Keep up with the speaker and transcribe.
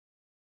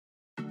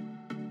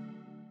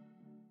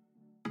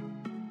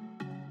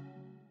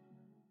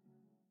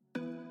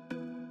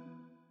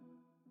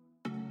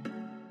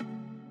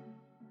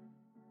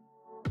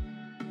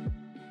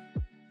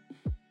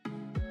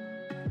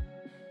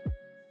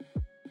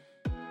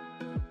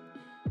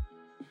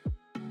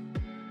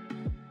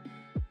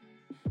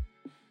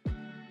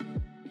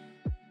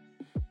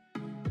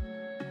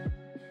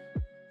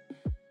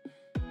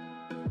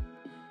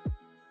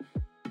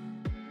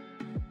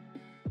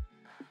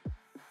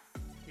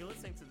You're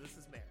listening to This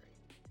Is Married,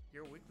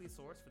 your weekly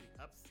source for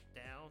the ups,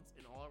 downs,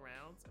 and all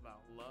arounds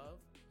about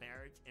love,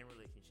 marriage, and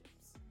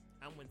relationships.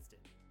 I'm Winston.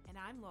 And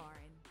I'm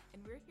Lauren,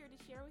 and we're here to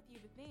share with you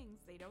the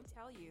things they don't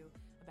tell you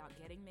about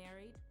getting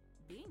married,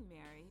 being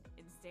married,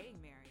 and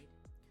staying married.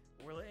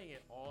 We're laying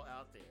it all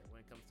out there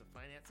when it comes to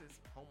finances,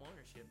 home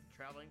ownership,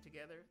 traveling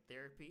together,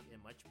 therapy,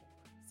 and much more.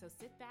 So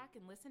sit back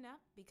and listen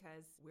up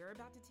because we're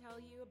about to tell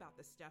you about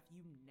the stuff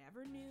you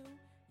never knew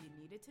you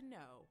needed to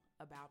know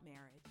about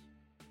marriage.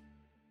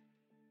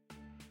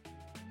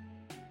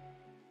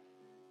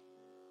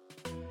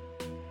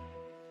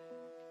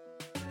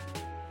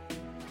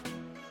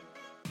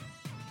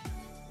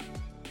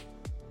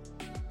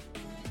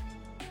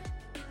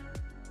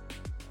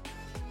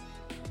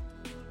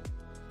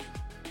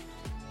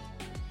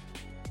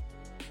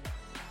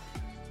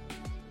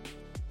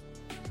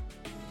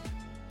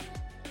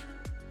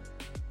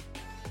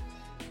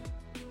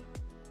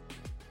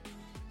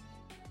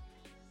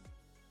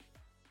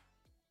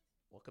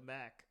 Welcome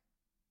back.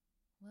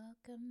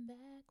 Welcome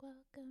back,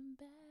 welcome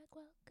back,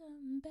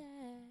 welcome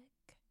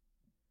back.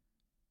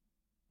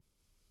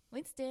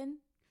 Winston,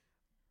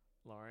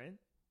 Lauren,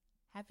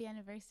 happy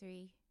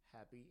anniversary.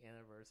 happy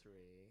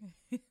anniversary.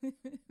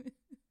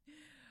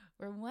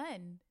 We're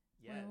one.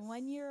 Yes. We're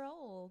 1 year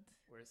old.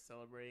 We're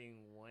celebrating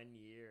 1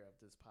 year of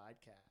this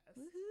podcast.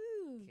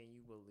 Woohoo! Can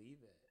you believe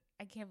it?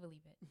 I can't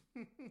believe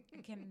it.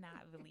 I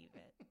cannot believe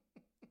it.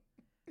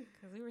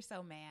 Because we were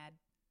so mad.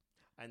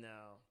 I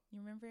know. You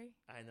remember?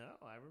 I know.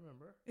 I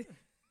remember.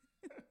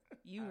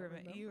 You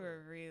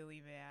were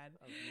really mad.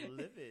 I'm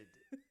livid.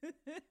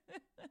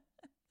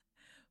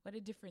 What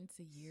a difference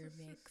a year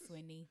makes,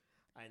 Winnie.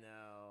 I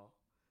know.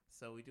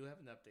 So we do have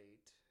an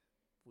update.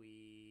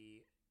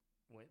 We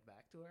went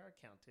back to our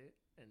accountant,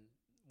 and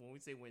when we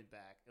say went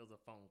back, it was a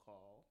phone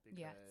call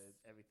because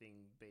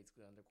everything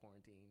basically under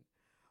quarantine.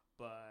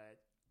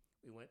 But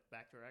we went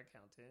back to our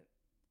accountant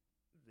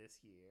this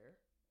year,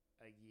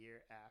 a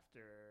year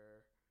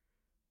after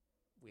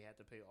we had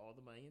to pay all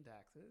the money in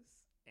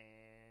taxes,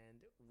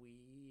 and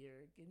we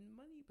are getting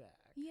money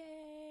back.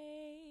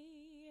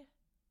 Yay!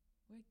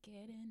 We're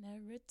getting a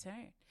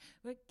return.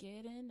 We're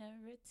getting a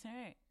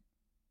return.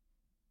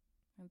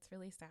 It's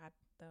really sad,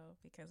 though,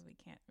 because we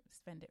can't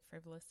spend it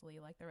frivolously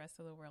like the rest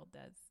of the world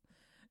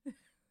does.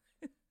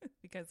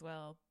 Because,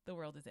 well, the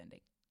world is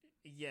ending.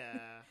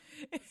 Yeah.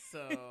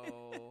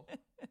 So,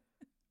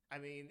 I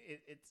mean,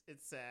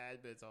 it's sad,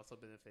 but it's also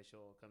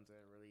beneficial. It comes at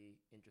a really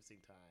interesting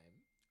time.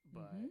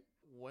 But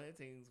one of the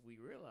things we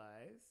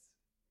realized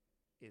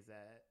is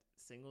that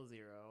single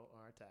zero on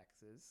our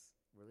taxes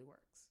really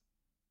works.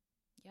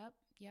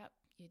 Yep.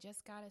 You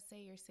just got to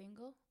say you're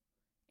single,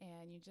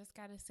 and you just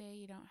got to say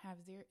you don't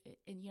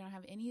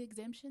have any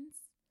exemptions,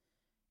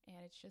 and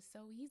it's just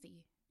so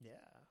easy.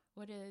 Yeah.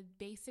 What a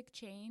basic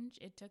change.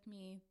 It took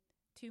me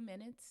 2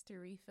 minutes to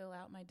refill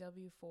out my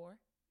W-4,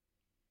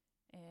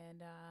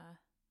 and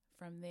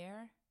from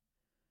there,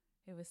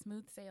 it was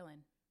smooth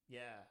sailing.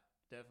 Yeah,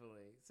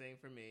 definitely. Same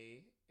for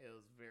me. It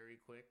was very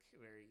quick,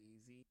 very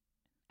easy.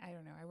 I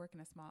don't know. I work in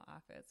a small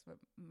office, but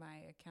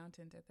my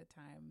accountant at the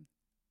time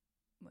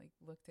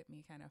looked at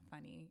me kind of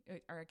funny.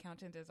 Our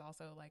accountant is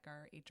also like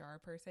our HR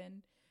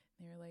person.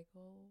 They were like,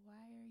 "Well, why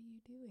are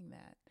you doing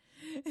that?"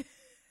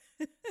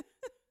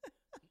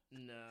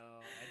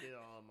 No, I did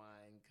all of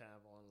mine kind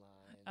of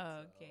online.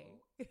 Oh,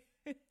 okay.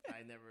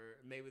 I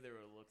never, maybe there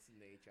were looks in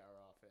the HR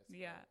office.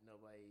 Yeah. But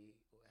nobody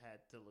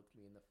had to look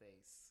me in the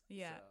face.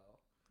 Yeah.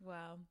 So.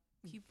 Well,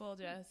 people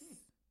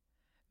just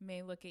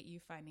may look at you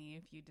funny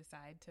if you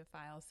decide to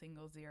file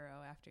single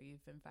zero after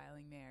you've been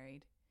filing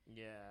married.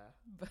 Yeah.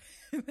 But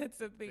that's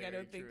something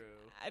Very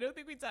true. I don't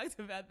think we talked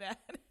about that.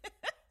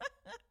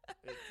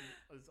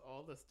 It's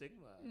all the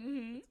stigma.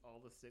 Mm-hmm. It's all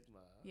the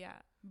stigma.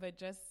 Yeah, but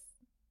just,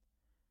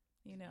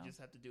 you just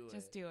have to do it.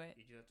 Just do it.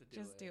 You just have to do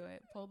just it. do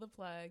it. Pull the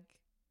plug.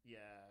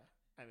 Yeah.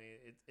 I mean,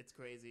 it's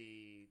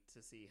crazy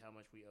to see how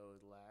much we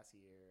owed last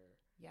year.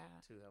 Yeah.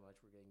 To how much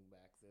we're getting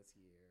back this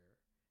year.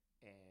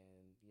 And,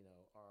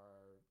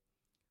 our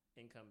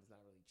income has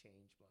not really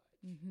changed much.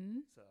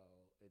 Mm-hmm. So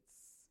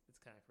it's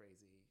kind of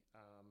crazy.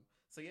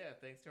 So yeah,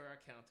 thanks to our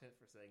accountant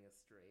for setting us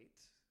straight.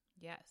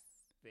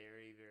 Yes.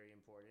 Very, very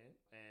important.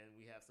 And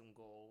we have some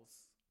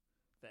goals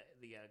that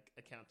the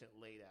accountant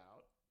laid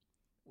out,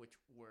 which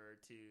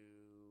were to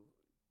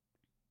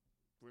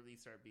really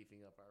start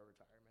beefing up our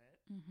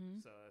retirement. Mm-hmm.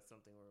 So that's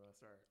something we're going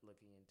to start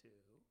looking into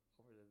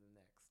over the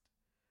next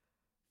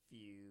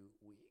few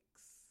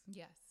weeks.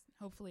 Yes.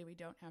 Hopefully we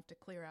don't have to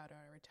clear out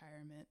our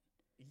retirement.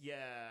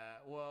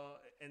 Yeah, well,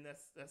 and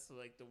that's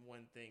like the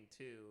one thing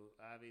too.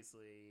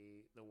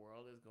 Obviously, the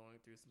world is going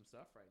through some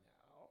stuff right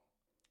now.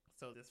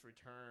 So this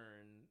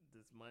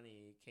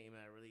money came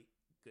at a really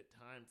good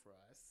time for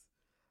us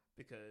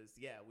because,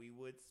 yeah, we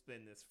would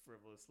spend this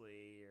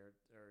frivolously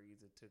or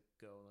use it to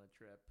go on a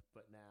trip,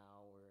 but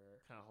now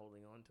we're kind of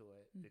holding on to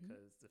it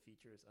because the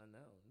future is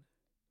unknown.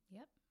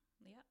 Yep.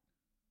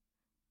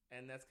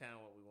 And that's kind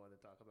of what we wanted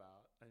to talk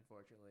about.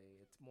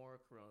 Unfortunately, it's more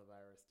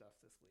coronavirus stuff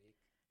this week.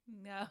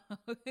 No,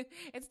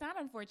 it's not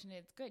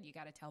unfortunate. It's good. You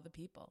got to tell the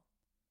people.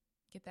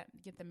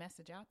 get the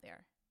message out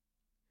there.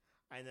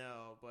 I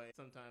know, but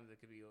sometimes it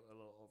could be a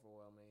little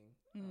overwhelming.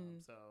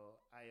 So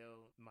I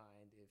don't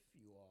mind if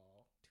you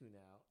all tune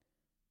out.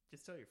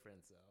 Just tell your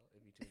friends though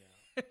if you tune out.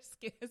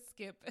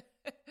 skip.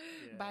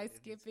 Yeah, by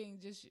skipping,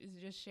 just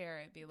share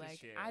it. Be like,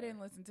 share. I didn't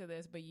listen to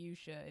this, but you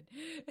should.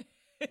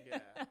 Yeah.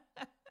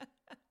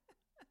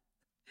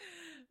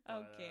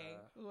 Okay.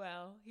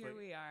 Well, here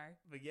we are.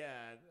 But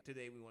yeah,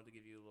 today we want to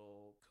give you a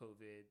little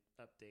COVID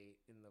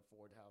update in the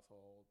Ford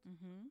household,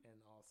 and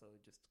also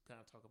just kind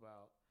of talk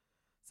about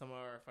some of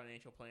our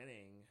financial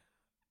planning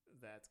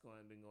that's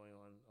been going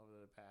on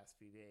over the past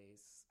few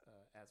days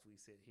as we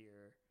sit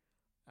here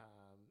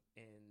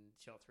in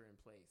shelter in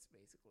place,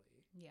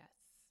 basically. Yes.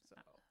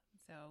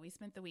 So we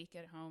spent the week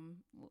at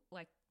home,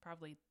 like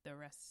probably the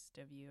rest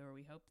of you, or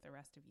we hope the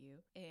rest of you.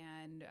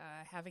 And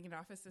having an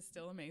office is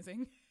still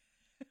amazing.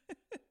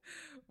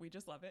 We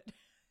just love it.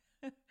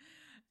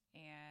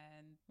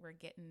 And we're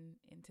getting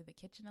into the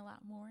kitchen a lot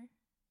more.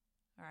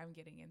 Or I'm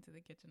getting into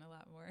the kitchen a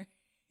lot more.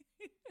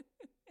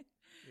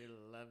 You're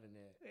loving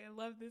it. I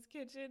love this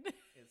kitchen.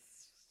 It's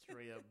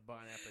straight up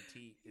bon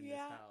appetit in this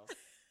house.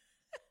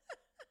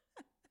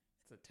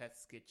 It's a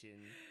test kitchen.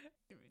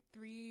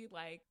 3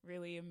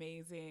 really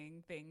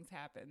amazing things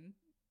happened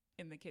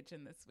in the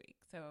kitchen this week.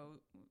 So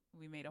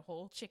we made a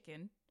whole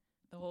chicken.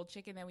 The whole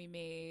chicken that we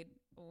made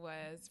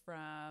was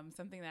from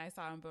something that I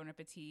saw on Bon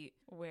Appetit,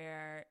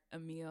 where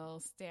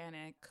Emil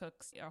Stanek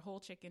cooks a whole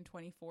chicken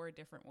 24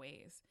 different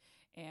ways.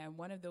 And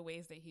one of the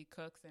ways that he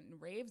cooks and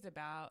raves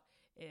about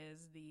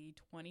is the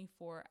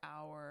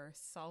 24-hour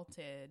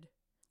salted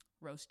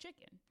roast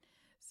chicken.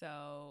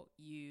 So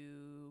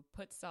you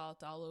put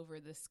salt all over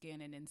the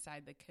skin and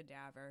inside the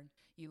cadaver.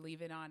 You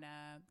leave it on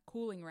a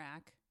cooling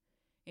rack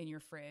in your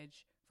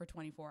fridge for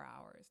 24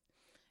 hours.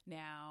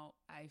 Now,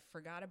 I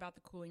forgot about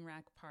the cooling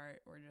rack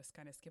part, or just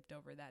kind of skipped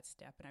over that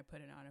step, and I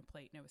put it on a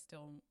plate, and it was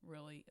still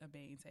really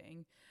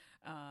amazing.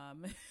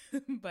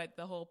 But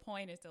the whole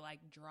point is to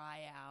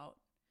dry out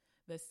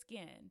the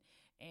skin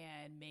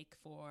and make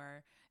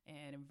for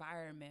an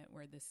environment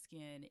where the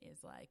skin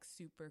is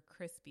super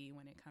crispy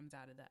when it comes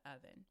out of the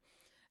oven.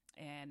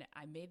 And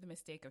I made the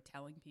mistake of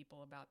telling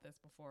people about this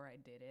before I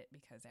did it,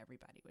 because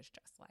everybody was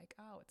just like,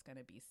 oh, it's going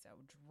to be so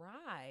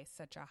dry,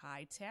 such a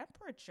high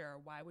temperature.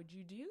 Why would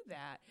you do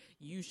that?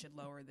 You should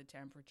lower the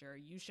temperature.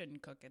 You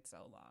shouldn't cook it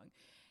so long.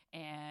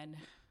 And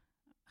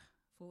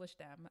foolish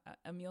them.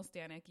 Emil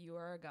Stanek, you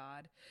are a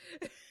god.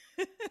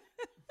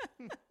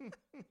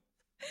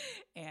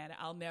 And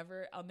I'll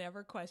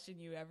never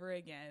question you ever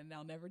again.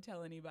 I'll never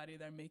tell anybody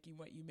that I'm making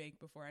what you make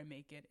before I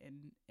make it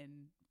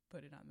and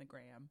put it on the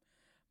gram.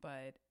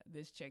 But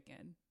this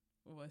chicken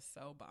was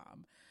so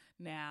bomb.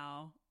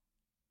 Now,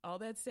 all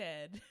that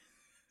said,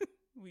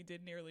 we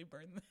did nearly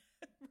burn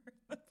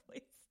the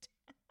place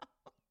down.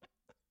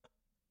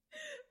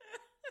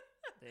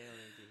 They don't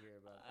need to hear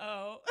about that.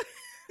 Oh.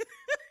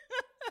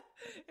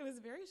 It was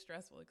a very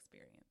stressful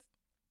experience.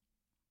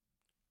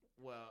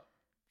 Well,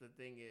 the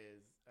thing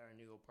is, our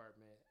new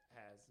apartment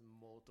has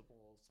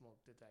multiple smoke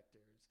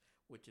detectors,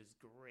 which is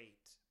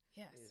great.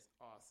 Yes. It's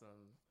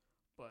awesome,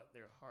 but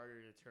they're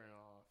harder to turn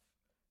off.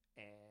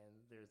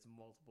 And there's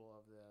multiple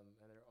of them,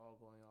 and they're all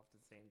going off at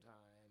the same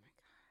time.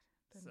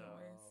 Oh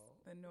my God.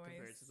 The noise.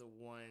 Compared to the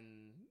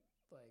one,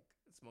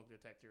 smoke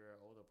detector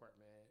or old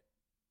apartment,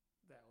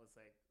 that was,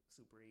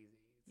 super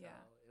easy. So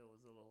it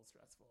was a little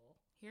stressful.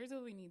 Here's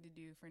what we need to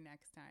do for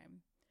next time.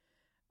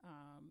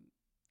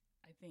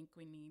 I think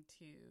we need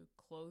to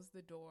close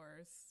the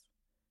doors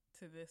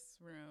to this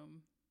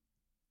room,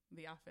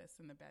 the office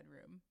and the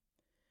bedroom.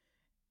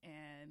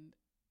 And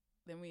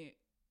then we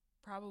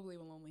probably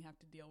will only have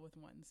to deal with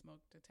one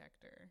smoke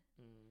detector,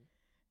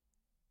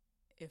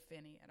 if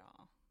any at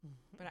all.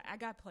 But I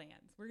got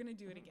plans. We're going to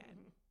do it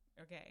again.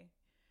 Okay.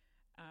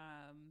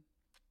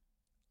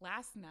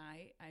 Last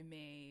night I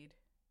made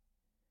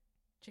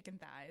chicken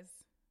thighs.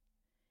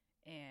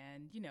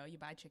 And, you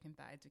buy chicken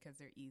thighs because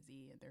they're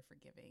easy and they're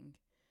forgiving.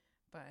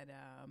 But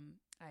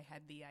I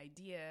had the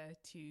idea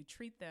to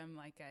treat them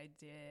like I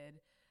did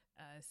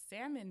a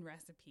salmon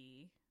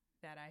recipe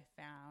that I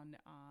found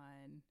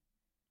on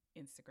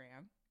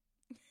Instagram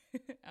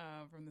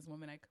from this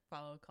woman I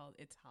follow called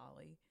It's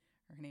Holly.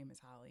 Her name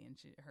is Holly, and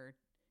her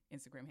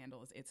Instagram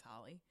handle is It's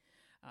Holly.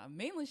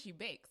 Mainly she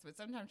bakes, but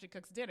sometimes she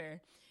cooks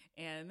dinner.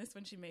 And this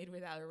one she made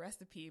without a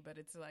recipe, but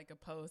it's a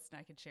post, and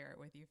I could share it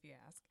with you if you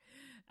ask.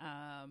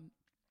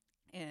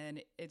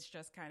 And it's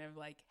just kind of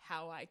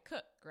how I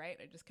cook, right?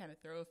 I just kind of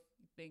throw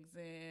things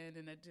in,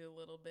 and I do a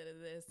little bit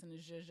of this and a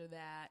zhuzh of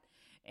that,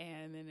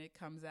 and then it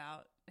comes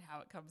out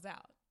how it comes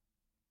out.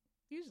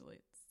 Usually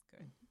it's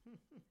good.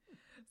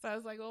 So I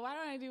was like, well, why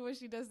don't I do what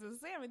she does to the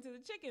salmon to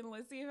the chicken?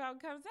 Let's see how it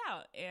comes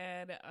out.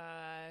 And,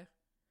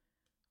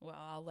 well,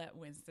 I'll let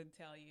Winston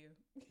tell you.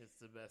 It's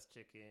the best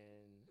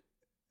chicken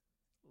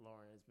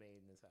Lauren has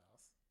made in this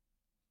house.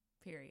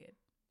 Period.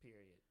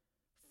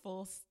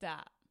 Full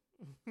stop.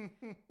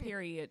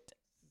 Period.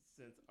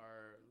 Since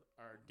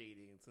our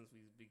dating, since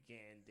we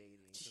began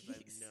dating, since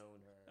I've known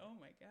her. Oh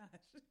my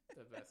gosh.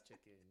 The best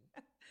chicken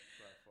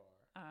by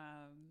far.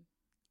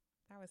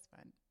 That was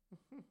fun.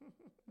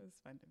 It was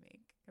fun to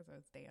make because I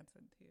was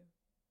dancing too.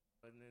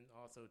 And then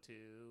also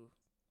too,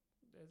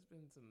 there's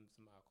been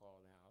some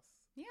alcohol in the house.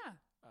 Yeah.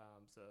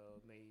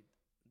 So made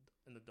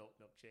an adult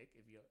milkshake.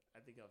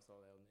 I think I saw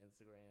that on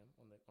Instagram,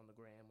 on the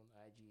gram, on the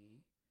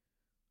IG,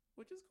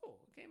 which is cool.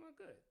 It came out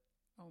good.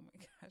 Oh my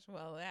gosh.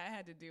 Well, that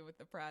had to do with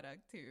the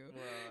product too.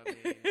 Well, I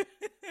mean,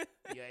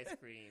 the ice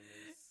cream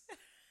is.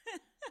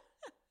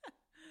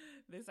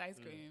 This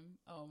ice cream.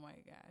 Oh my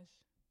gosh.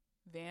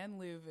 Van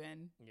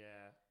Leuven.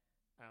 Yeah.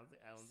 I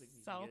don't think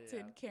you salted can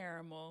get it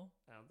caramel.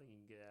 I don't think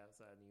you can get it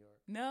outside New York.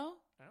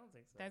 No? I don't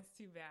think so. That's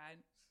too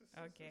bad.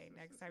 Okay,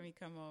 next time you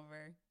come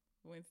over,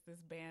 once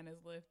this ban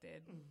is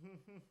lifted,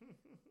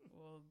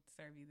 we'll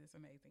serve you this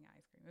amazing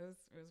ice cream. It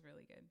was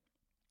really good.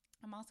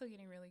 I'm also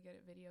getting really good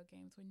at video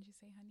games. Wouldn't you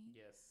say, honey?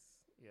 Yes.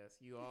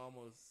 You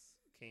almost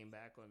came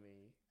back on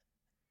me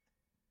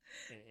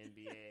in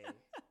NBA.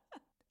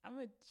 I'm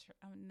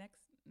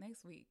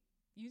next week.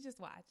 You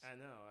just watch. I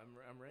know.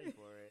 I'm ready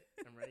for it.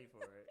 I'm ready for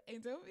it. And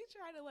don't be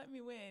trying to let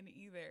me win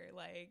either.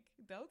 Like,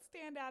 don't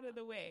stand out of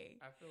the way.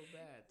 I feel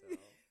bad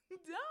though.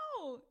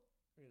 Don't.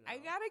 You know.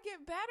 I gotta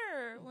get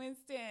better,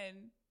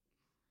 Winston.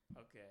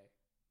 Okay.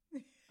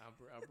 I'll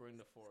bring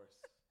the force.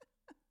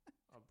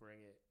 I'll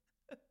bring it.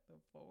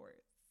 The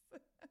force.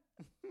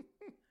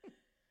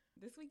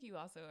 This week you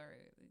also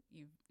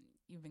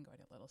you've been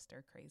going a little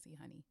stir crazy,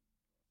 honey.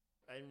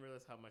 I didn't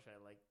realize how much I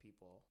liked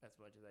people as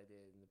much as I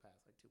did in the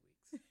past 2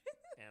 weeks.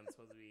 And I'm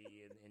supposed to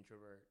be an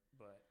introvert,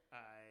 but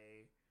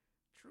I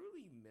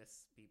truly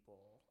miss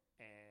people.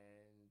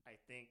 And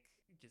I think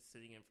just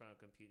sitting in front of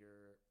a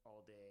computer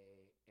all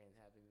day and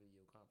having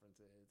video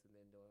conferences and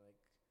then doing like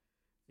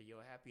video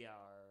happy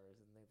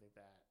hours and things like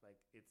that, like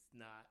it's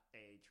not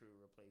a true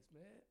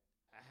replacement.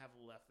 I have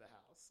left the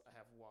house. I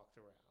have walked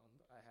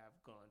around. I have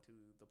gone to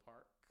the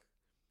park.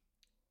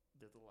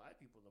 There's a lot of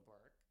people in the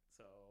park.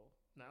 So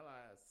not a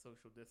lot of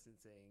social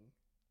distancing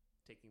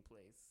taking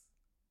place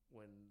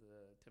when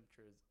the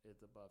temperature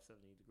is above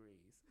 70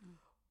 degrees.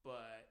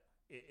 But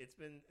it's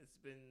been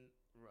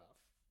rough.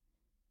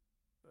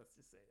 Let's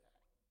just say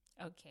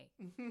that. Okay.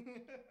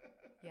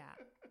 Yeah.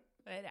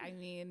 But I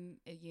mean,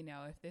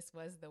 if this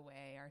was the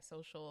way, our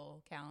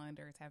social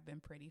calendars have been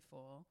pretty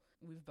full.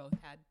 We've both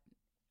had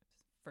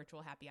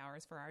virtual happy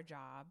hours for our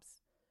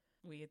jobs.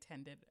 We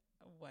attended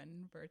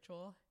one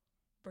virtual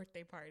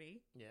birthday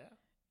party. Yeah.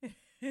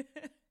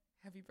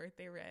 Happy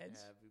birthday, Reg.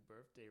 Happy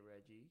birthday,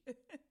 Reggie.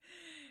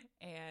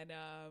 And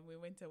we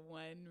went to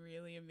one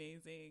really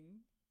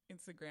amazing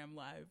Instagram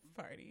live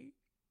party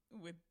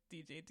with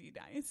DJ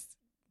D-Nice.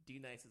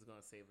 D-Nice is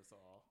going to save us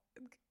all.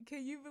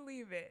 Can you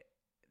believe it?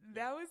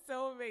 That was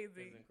so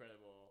amazing. It's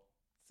incredible.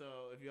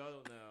 So if y'all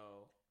don't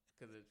know,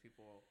 because there's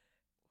people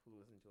who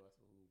listen to us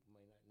who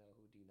might not know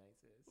who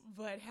D-Nice is.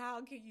 But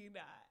how can you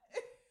not?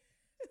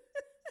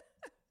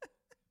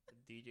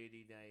 DJ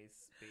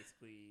D-Nice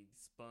basically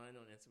spun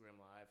on Instagram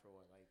Live for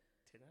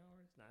 10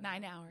 hours?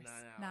 9 hours.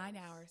 9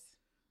 hours.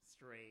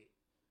 Straight.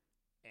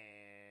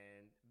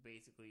 And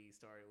basically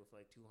started with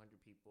 200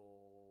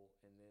 people.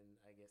 And then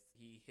I guess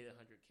he hit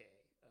 100,000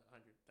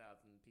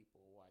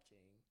 people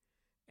watching.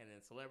 And then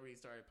celebrities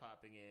started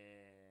popping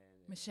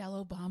in. Michelle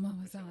Obama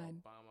was on.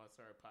 Michelle Obama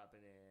started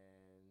popping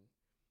in.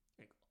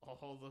 Like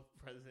all the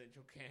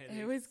presidential candidates.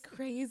 It was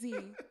crazy.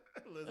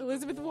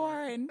 Elizabeth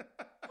Warren.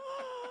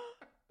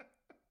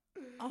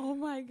 Oh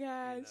my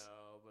gosh.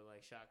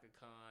 But Shaka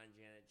Khan,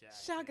 Janet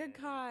Jackson. Shaka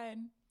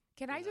Khan.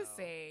 Can I just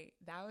say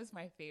that was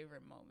my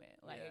favorite moment?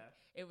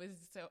 It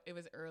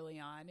was early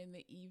on in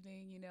the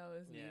evening, it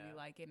was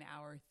maybe in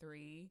hour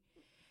 3.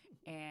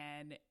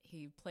 And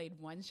he played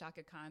one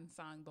Shaka Khan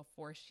song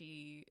before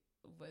she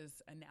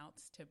was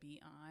announced to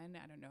be on.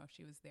 I don't know if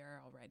she was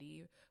there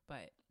already,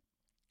 but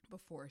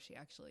before she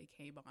actually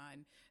came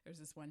on, there's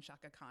this one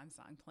Shaka Khan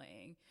song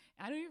playing.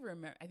 I don't even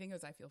remember. I think it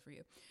was I Feel For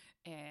You.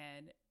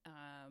 And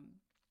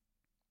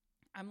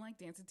I'm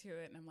dancing to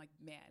it, and I'm like,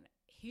 man,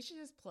 he should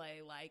just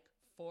play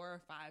 4 or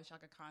 5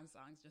 Shaka Khan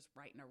songs just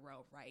right in a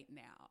row right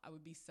now. I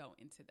would be so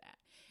into that.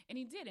 And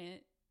he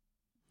didn't.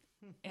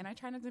 And I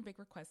try not to make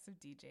requests of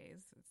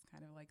DJs. It's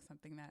kind of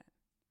something that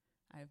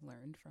I've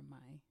learned from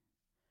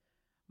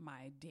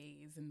my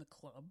days in the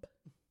club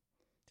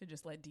to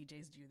just let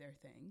DJs do their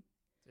thing.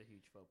 It's a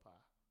huge faux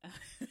pas.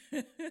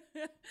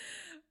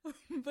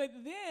 But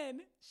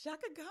then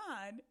Shaka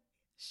Khan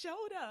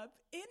showed up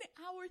in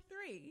hour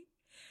 3.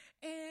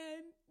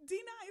 And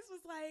D-Nice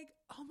was like,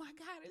 oh my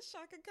God, it's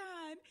Shaka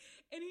Khan.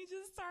 And he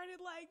just started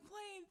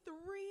playing 3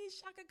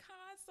 Shaka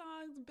Khan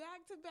songs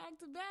back to back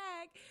to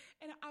back.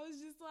 And I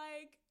was just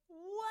like,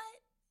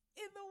 what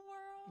in the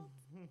world?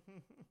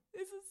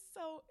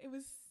 It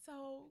was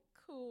so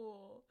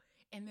cool.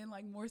 And then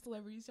more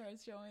celebrities started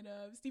showing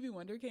up. Stevie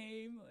Wonder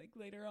came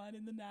later on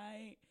in the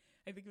night.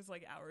 I think it was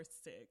hour 6.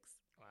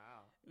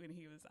 Wow. When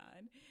he was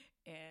on.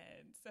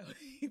 And so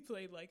he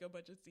played a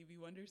bunch of Stevie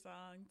Wonder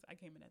songs. I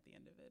came in at the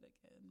end of it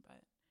again,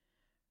 but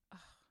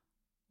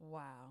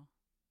wow.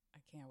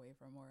 I can't wait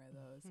for more of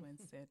those,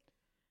 Winston.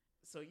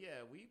 So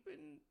yeah, we've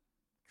been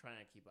trying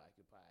to keep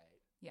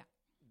occupied. Yeah.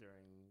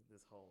 During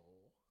this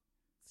whole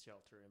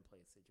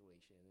shelter-in-place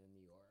situation in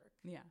New York.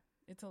 Yeah,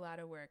 it's a lot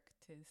of work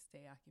to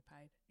stay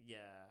occupied.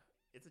 Yeah,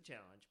 it's a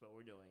challenge, but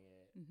we're doing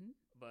it. Mm-hmm.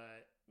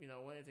 But,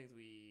 one of the things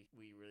we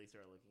really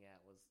started looking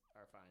at was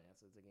our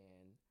finances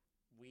again.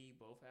 We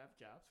both have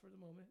jobs for the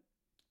moment.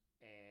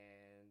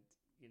 And,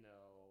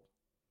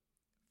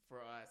 for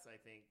us, I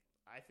think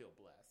I feel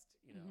blessed.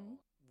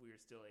 We're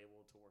still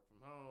able to work from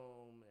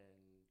home. And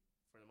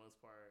for the most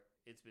part,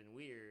 it's been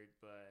weird,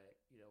 but,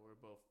 we're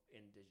both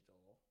in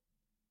digital,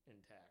 in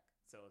tech.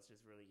 So it's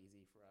just really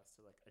easy for us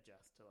to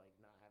adjust to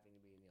not having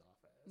to be in the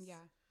office.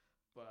 Yeah.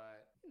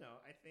 But,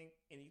 I think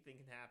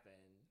anything can happen.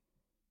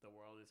 The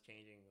world is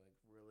changing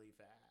really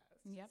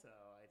fast. Yep. So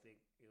I think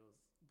it was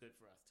good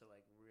for us to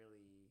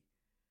really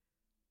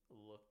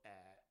look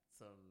at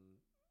some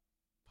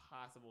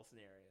possible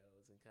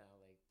scenarios and kind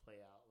of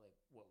play out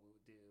what we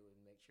would do and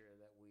make sure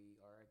that we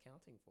are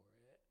accounting for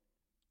it.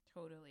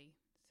 Totally.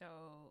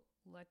 So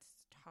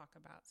let's talk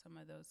about some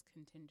of those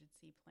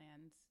contingency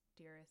plans,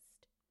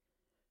 dearest.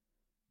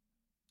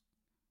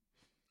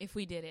 If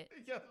we did it.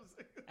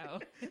 Oh.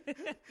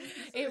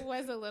 It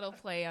was a little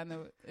play on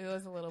the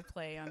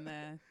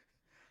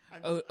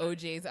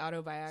OJ's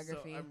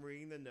autobiography. So I'm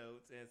reading the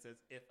notes and it says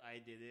if I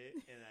did it,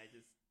 and I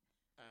just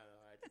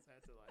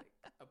had to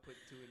I put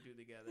two and two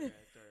together and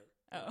I start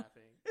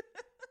laughing.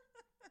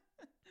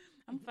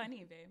 I'm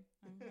funny, babe.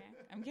 Okay.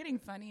 I'm getting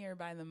funnier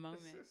by the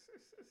moment.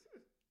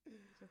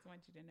 Just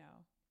want you to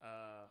know.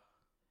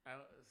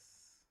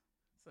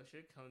 So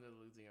should come to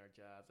losing our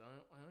jobs. I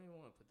don't even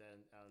want to put that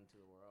out into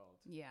the world.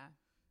 Yeah.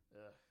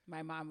 Ugh.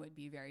 My mom would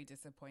be very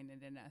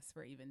disappointed in us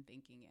for even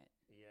thinking it.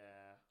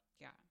 Yeah.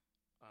 Yeah.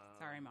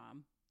 Sorry,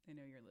 Mom. I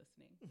know you're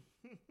listening.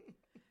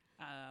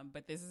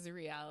 But this is a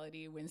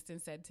reality. Winston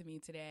said to me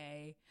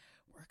today,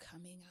 we're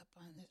coming up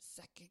on the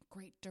second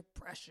Great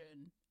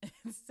Depression.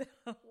 So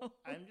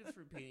I'm just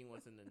repeating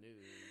what's in the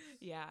news.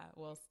 Yeah,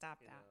 well, stop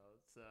that.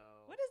 So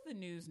what does the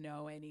news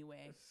know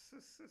anyway?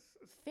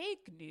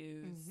 Fake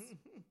news.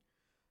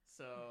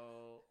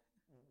 So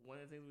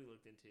one of the things we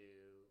looked into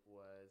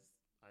was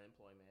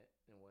unemployment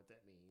and what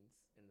that means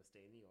in the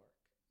state of New York.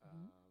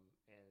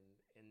 And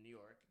in New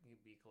York, it can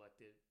be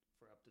collected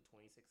for up to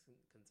 26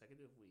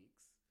 consecutive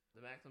weeks.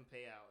 The maximum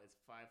payout is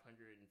 $504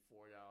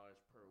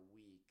 per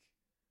week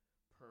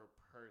per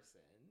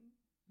person,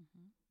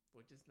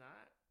 which is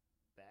not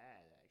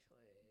bad,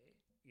 actually.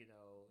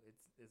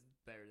 It's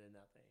better than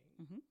nothing.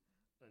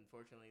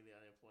 Unfortunately, the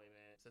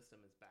unemployment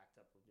system is backed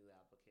up with new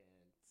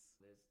applicants.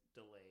 There's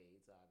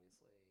delays,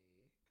 obviously.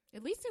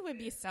 At least it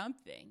would be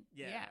something.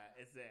 Yeah,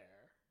 it's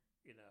there.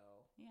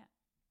 Yeah.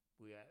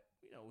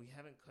 We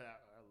haven't cut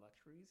out our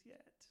luxuries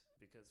yet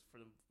because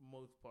for the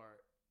most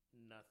part,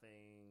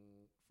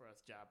 nothing for us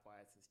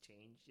job-wise has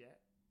changed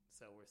yet.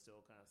 So we're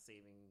still kind of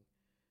saving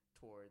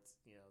towards,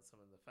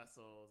 some of the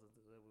festivals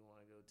that we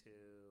want to go to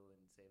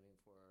and saving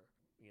for,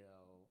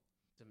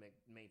 to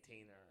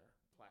maintain our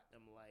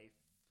platinum life.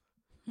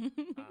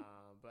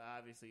 But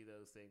obviously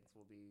those things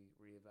will be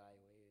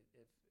reevaluated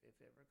if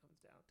it ever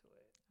comes down to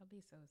it. I'll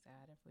be so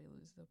sad if we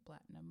lose the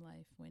platinum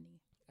life,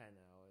 Winnie. I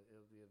know.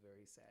 It'll be a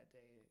very sad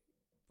day,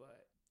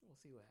 but we'll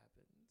see what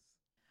happens.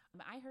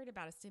 I heard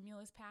about a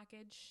stimulus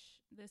package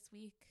this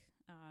week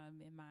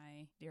in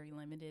my very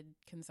limited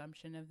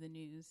consumption of the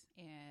news,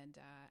 and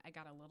I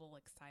got a little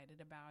excited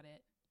about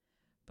it.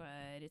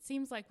 But it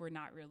seems like we're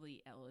not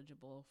really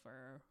eligible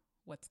for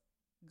what's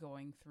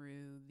going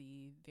through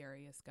the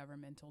various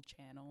governmental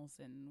channels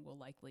and will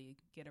likely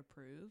get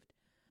approved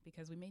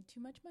because we made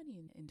too much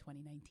money in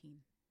 2019.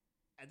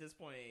 At this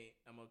point,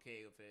 I'm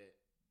okay with it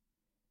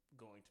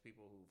going to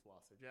people who've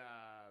lost their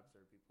jobs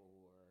or people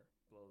who are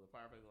below the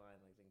poverty line,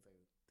 things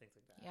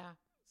like that. Yeah.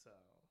 So.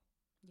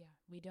 Yeah,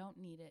 we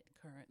don't need it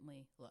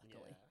currently,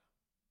 luckily. Yeah.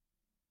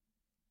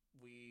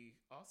 We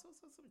also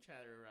saw some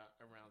chatter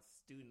around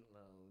student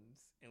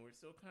loans, and we're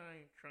still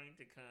trying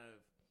to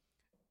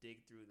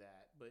dig through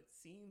that. But it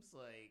seems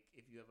like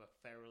if you have a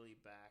federally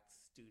backed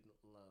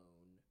student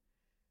loan,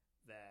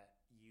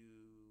 that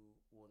you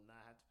will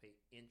not have to pay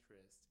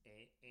interest,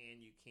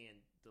 and you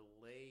can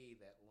delay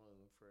that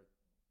loan for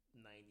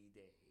 90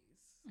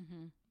 days.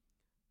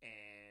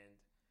 And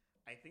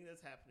I think that's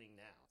happening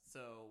now.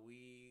 So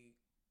we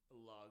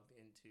logged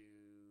into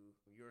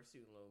your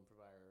student loan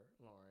provider,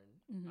 Lauren,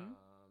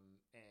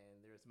 and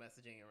there's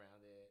messaging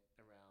around it,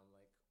 around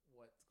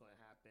what's going to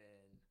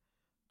happen.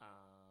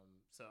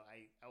 So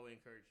I would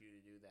encourage you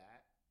to do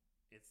that.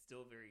 It's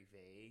still very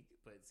vague,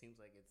 but it seems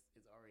like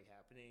it's already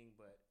happening.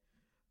 But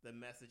the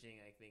messaging,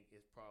 I think,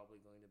 is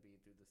probably going to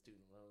be through the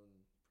student loan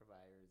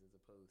providers as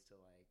opposed to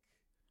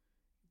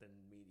the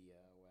media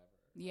or whatever.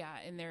 Yeah,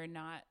 and they're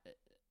not.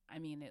 I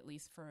mean, at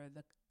least for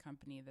the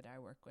company that I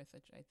work with,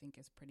 which I think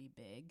is pretty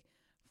big,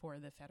 for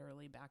the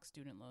federally backed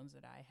student loans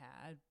that I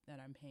had that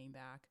I'm paying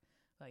back,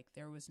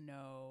 there was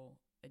no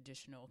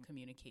additional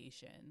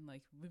communication.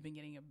 Like, we've been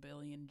getting a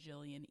billion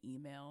jillion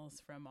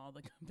emails from all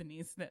the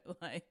companies that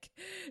like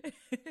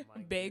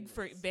beg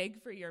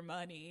for your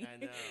money. I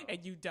know.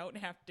 And you don't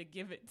have to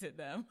give it to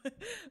them.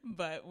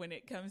 But when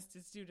it comes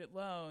to student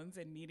loans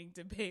and needing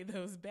to pay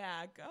those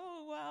back,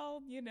 oh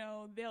well,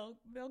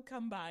 they'll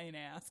come by and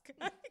ask.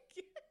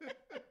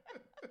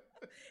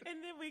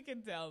 And then we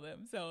can tell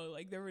them. So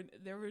like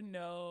there were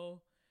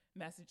no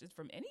messages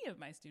from any of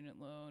my student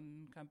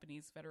loan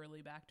companies,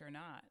 federally backed or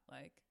not.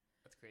 Like,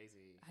 that's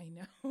crazy. I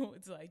know.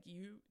 It's like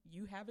you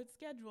have it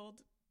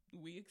scheduled.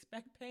 We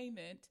expect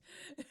payment.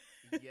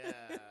 Yeah.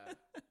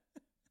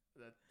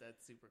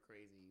 That's super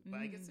crazy. But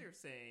I guess they're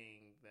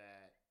saying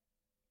that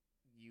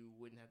you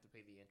wouldn't have to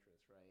pay the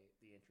interest, right?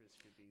 The interest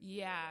should be zero.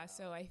 Yeah,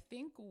 so I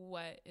think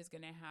what is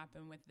going to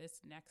happen with this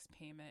next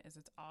payment is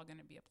it's all going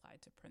to be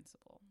applied to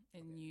principal.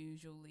 And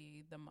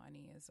usually the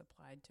money is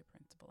applied to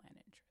principal and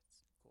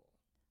interest. Cool.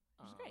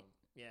 Which is great.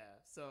 Yeah,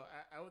 so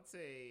I would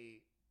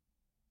say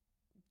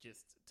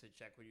just to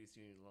check with your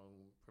student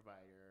loan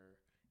provider,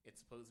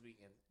 it's supposed to be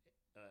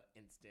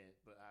instant,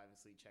 but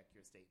obviously check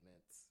your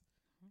statements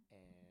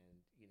and,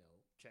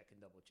 check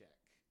and double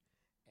check.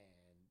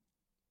 And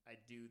I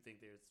do think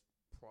there's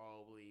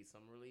probably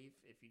some relief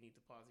if you need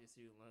to pause your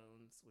student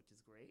loans, which is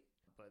great,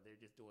 but they're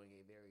just doing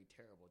a very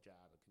terrible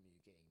job of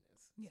communicating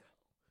this. Yeah.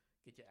 So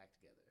get your act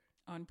together.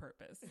 On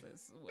purpose.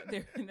 That's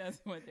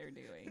what they're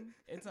doing.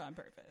 It's on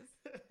purpose.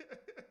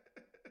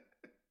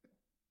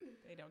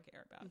 They don't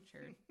care about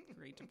your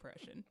Great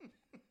Depression.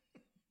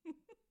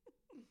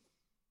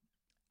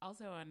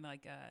 Also, on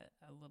like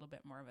a little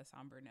bit more of a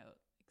somber note,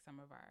 like some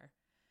of our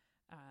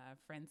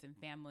friends and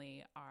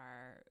family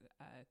are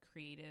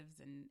creatives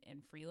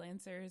and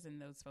freelancers,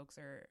 and those folks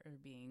are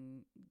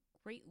being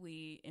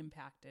greatly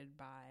impacted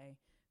by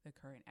the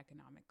current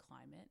economic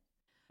climate.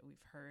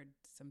 We've heard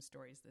some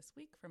stories this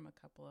week from a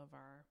couple of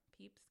our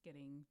peeps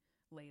getting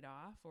laid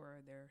off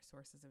or their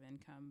sources of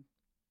income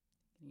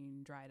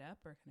getting dried up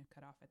or kind of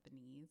cut off at the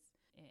knees.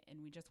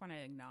 And we just want to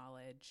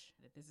acknowledge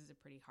that this is a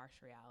pretty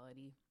harsh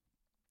reality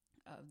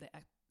of the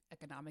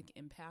economic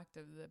impact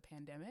of the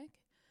pandemic.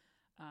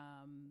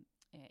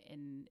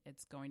 And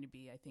it's going to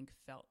be, I think,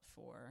 felt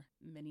for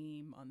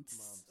many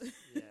months.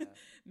 Yeah.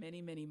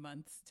 many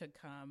months to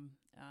come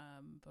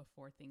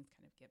before things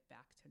kind of get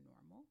back to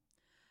normal.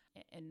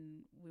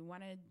 And we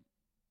want to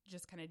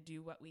just kind of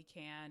do what we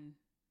can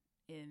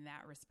in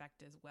that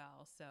respect as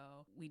well. So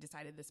we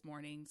decided this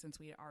morning, since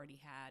we already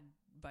had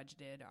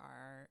budgeted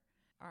our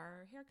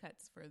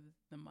haircuts for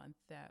the month,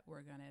 that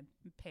we're going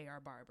to pay our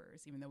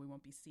barbers, even though we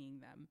won't be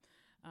seeing them,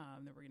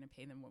 that we're going to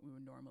pay them what we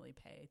would normally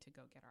pay to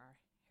go get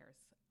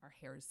our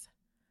hairs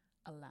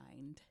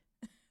aligned.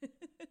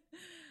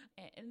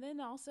 And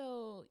then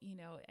also,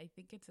 I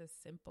think it's as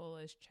simple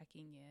as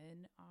checking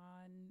in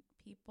on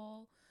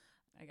people.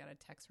 I got a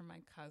text from my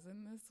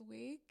cousin this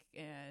week,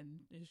 and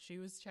she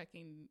was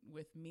checking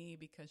with me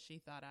because she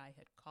thought I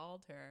had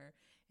called her,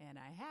 and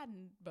I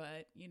hadn't.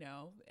 But,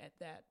 at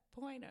that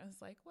point, I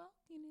was like, well,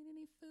 do you need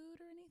any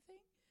food or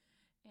anything?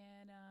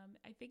 And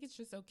I think it's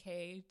just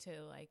okay to,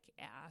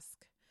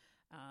 ask.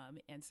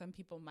 And some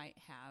people might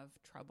have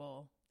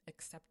trouble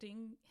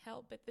accepting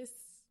help at this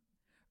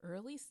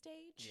early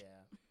stage.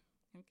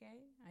 Yeah.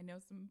 Okay. I know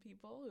some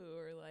people who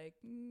are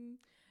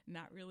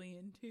not really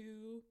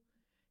into,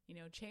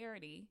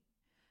 charity,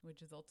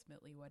 which is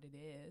ultimately what it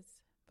is.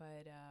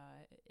 But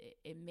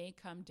it may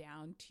come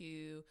down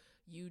to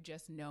you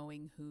just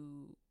knowing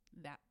who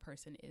that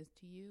person is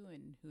to you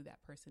and who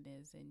that person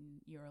is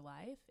in your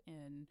life,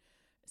 and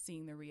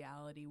seeing the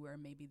reality where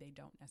maybe they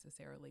don't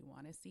necessarily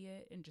want to see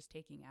it, and just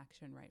taking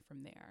action right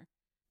from there.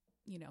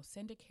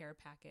 Send a care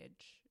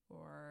package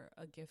or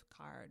a gift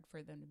card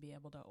for them to be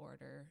able to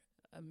order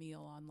a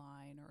meal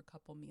online or a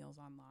couple meals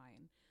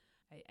online.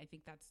 I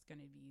think that's going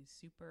to be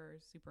super,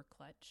 super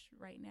clutch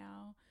right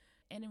now.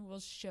 And it will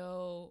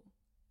show,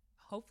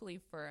 hopefully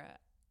for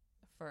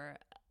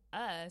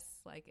us,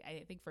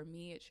 I think for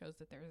me, it shows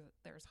that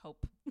there's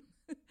hope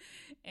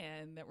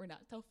and that we're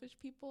not selfish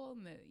people,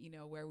 and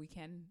that, where we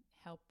can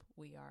help,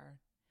 we are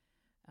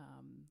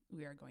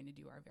going to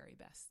do our very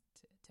best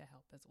to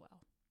help as well.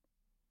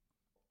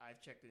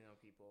 I've checked in on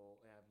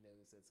people, and I've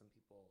noticed that some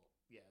people,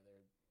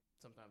 they're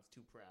sometimes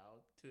too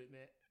proud to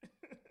admit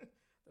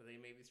that they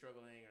may be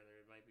struggling, or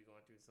they might be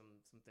going through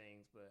some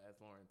things. But as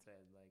Lauren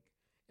said,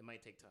 it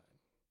might take time,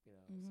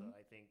 Mm-hmm. So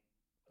I think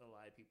a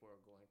lot of people are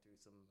going through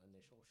some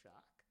initial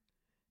shock,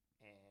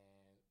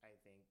 and I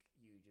think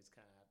you just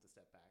kind of have to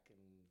step back and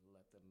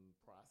let them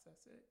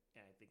process it.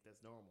 And I think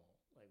that's normal.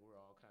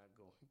 We're all kind of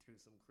going through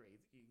some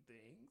crazy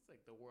things.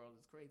 The world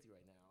is crazy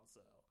right now.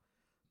 So,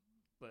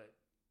 but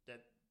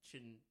that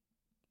shouldn't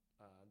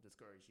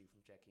discourage you from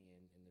checking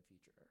in the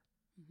future.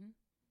 Mm-hmm.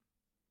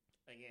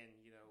 Again,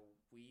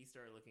 we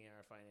started looking at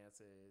our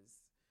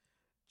finances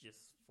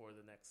just for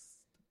the next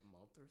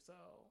month or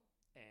so,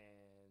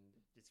 and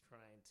just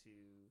trying to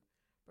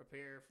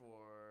prepare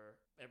for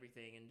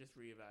everything and just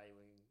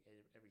reevaluating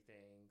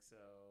everything. So,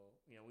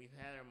 we've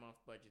had our month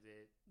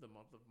budgeted, the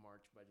month of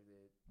March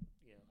budgeted,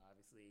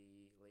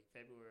 obviously late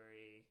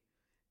February,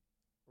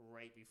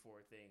 right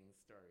before things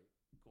start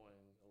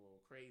going a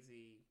little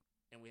crazy.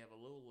 And we have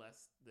a little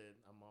less than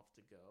a month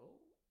to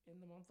go in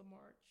the month of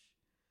March.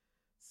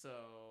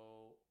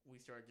 So we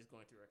started just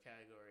going through our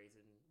categories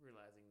and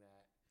realizing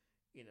that,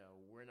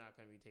 we're not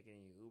going to be taking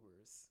any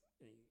Ubers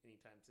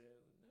anytime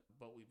soon.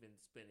 But we've been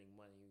spending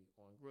money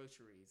on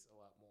groceries a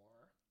lot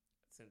more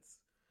since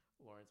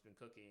Lauren's been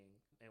cooking.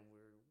 And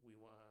we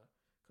want to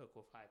cook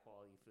with high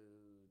quality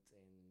foods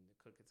and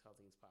cook as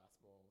healthy as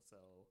possible. So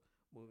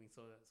moving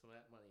some of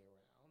that money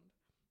around.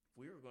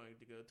 We were going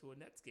to go to a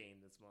Nets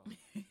game this month.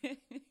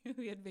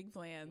 We had big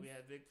plans. We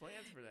had big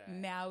plans for that.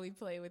 Now we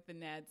play with the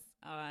Nets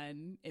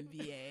on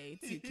NBA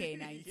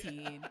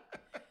 2K19.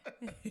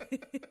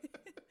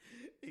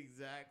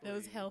 Exactly.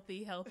 Those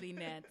healthy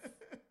Nets.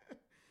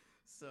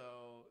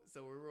 So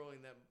we're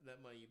rolling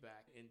that money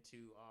back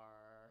into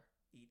our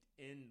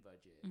eat-in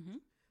budget. Mm-hmm.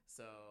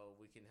 So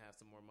we can have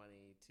some more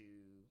money to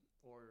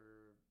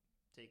order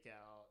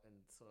takeout and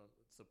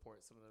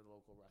support some of the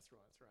local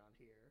restaurants around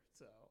here.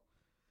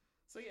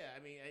 So yeah,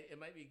 I mean, it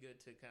might be good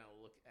to kind of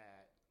look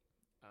at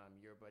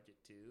your budget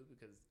too,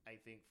 because I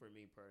think for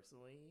me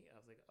personally,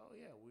 I was like, oh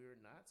yeah, we're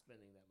not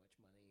spending that much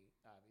money,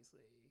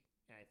 obviously.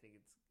 And I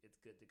think it's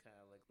good to kind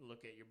of like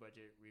look at your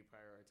budget,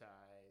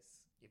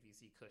 reprioritize. If you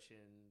see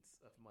cushions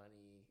of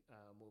money,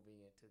 moving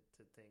it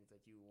to things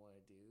that you want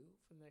to do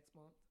for the next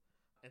month.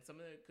 And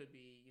some of it could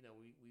be,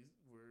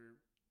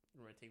 we're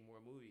renting more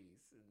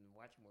movies and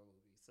watching more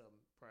movies. So I'm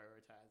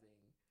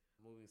prioritizing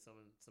moving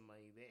some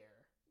money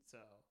there. So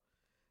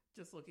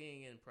just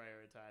looking and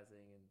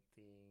prioritizing and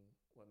seeing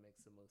what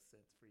makes the most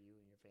sense for you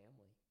and your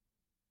family.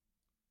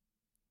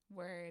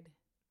 Word.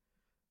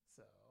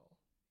 So,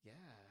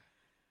 yeah.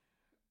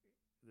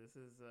 This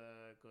is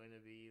going to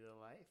be the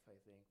life, I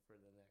think, for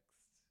the next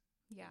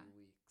few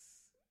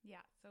weeks.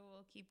 Yeah, so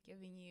we'll keep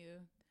giving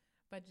you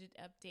budget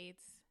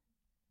updates.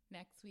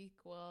 Next week,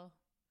 we'll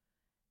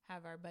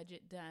have our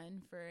budget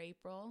done for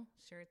April.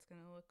 Sure, it's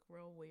going to look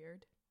real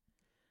weird.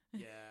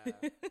 Yeah.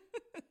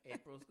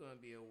 April's going to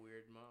be a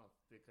weird month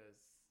because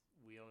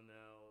we don't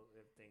know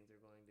if things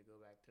are going to go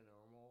back to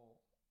normal.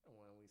 And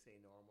when we say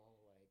normal,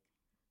 like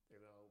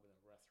they're going to open up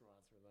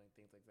restaurants or like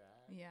things like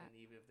that. Yeah. And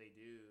even if they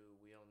do,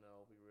 we don't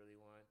know if we really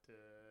want to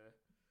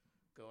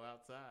go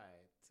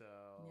outside. So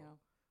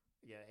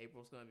yeah,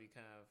 April's going to be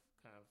kind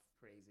of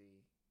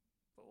crazy,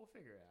 but we'll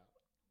figure it out.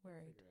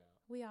 Word.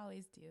 We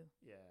always do.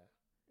 Yeah.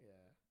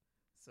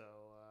 So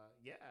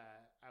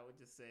I would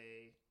just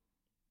say,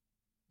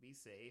 be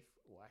safe.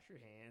 Wash your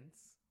hands.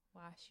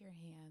 Wash your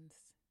hands.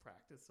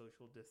 Practice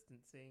social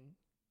distancing.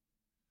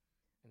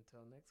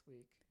 Until next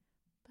week.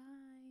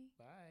 Bye.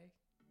 Bye.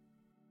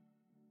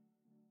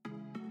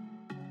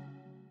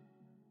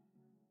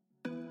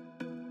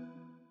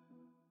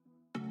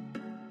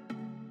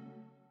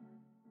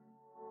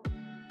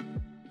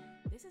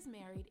 This Is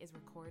Married is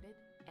recorded,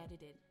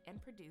 edited,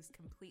 and produced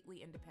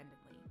completely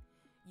independently.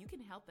 You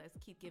can help us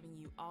keep giving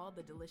you all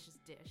the delicious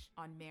dish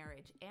on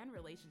marriage and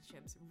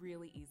relationships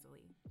really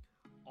easily.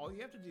 All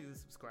you have to do is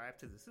subscribe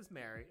to This Is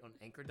Married on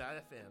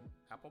Anchor.fm,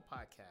 Apple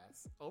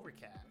Podcasts,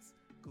 Overcast,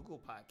 Google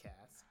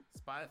Podcasts,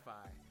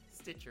 Spotify,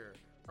 Stitcher,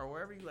 or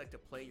wherever you like to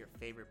play your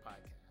favorite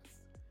podcasts.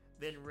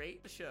 Then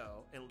rate the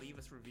show and leave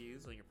us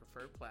reviews on your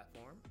preferred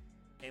platform,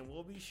 and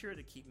we'll be sure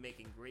to keep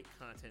making great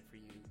content for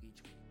you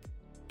each week.